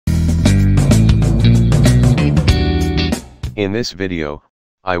In this video,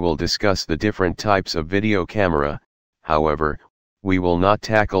 I will discuss the different types of video camera. However, we will not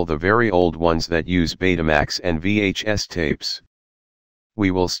tackle the very old ones that use Betamax and VHS tapes.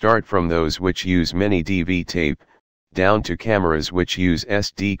 We will start from those which use mini DV tape, down to cameras which use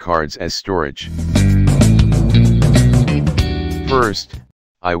SD cards as storage. First,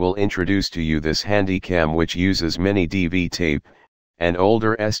 I will introduce to you this Handycam which uses mini DV tape, an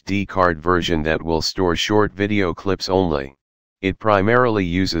older SD card version that will store short video clips only. It primarily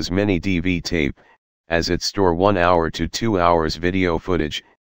uses mini DV tape, as it stores 1 hour to 2 hours video footage,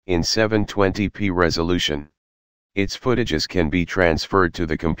 in 720p resolution. Its footages can be transferred to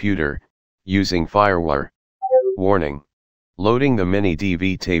the computer, using FireWire. Warning: loading the mini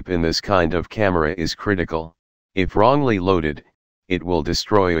DV tape in this kind of camera is critical. If wrongly loaded, it will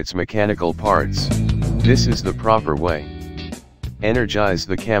destroy its mechanical parts. This is the proper way. Energize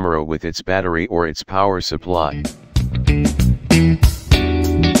the camera with its battery or its power supply.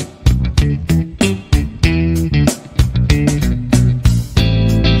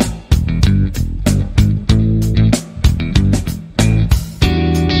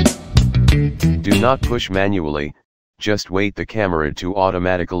 Do not push manually, just wait the camera to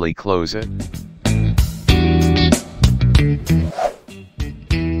automatically close it.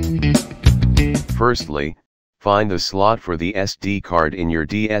 Firstly, find the slot for the SD card in your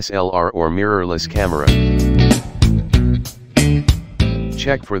DSLR or mirrorless camera.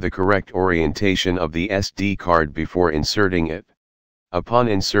 Check for the correct orientation of the SD card before inserting it. Upon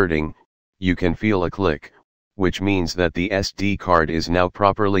inserting, you can feel a click, which means that the SD card is now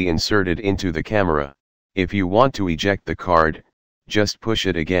properly inserted into the camera. If you want to eject the card, just push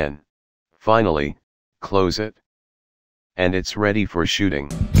it again. Finally, close it. And it's ready for shooting.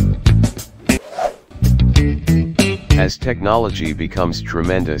 As technology becomes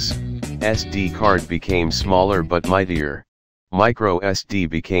tremendous, SD card became smaller but mightier. Micro SD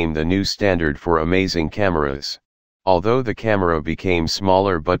became the new standard for amazing cameras. Although the camera became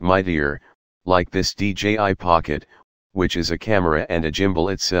smaller but mightier, like this DJI Pocket, which is a camera and a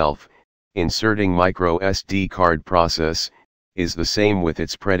gimbal itself, inserting micro SD card process is the same with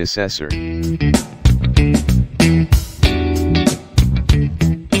its predecessor.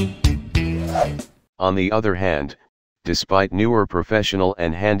 On the other hand, despite newer professional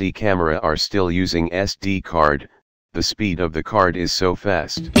and handy camera are still using SD card, the speed of the card is so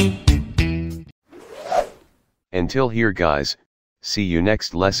fast. Until here guys, see you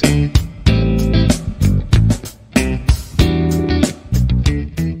next lesson.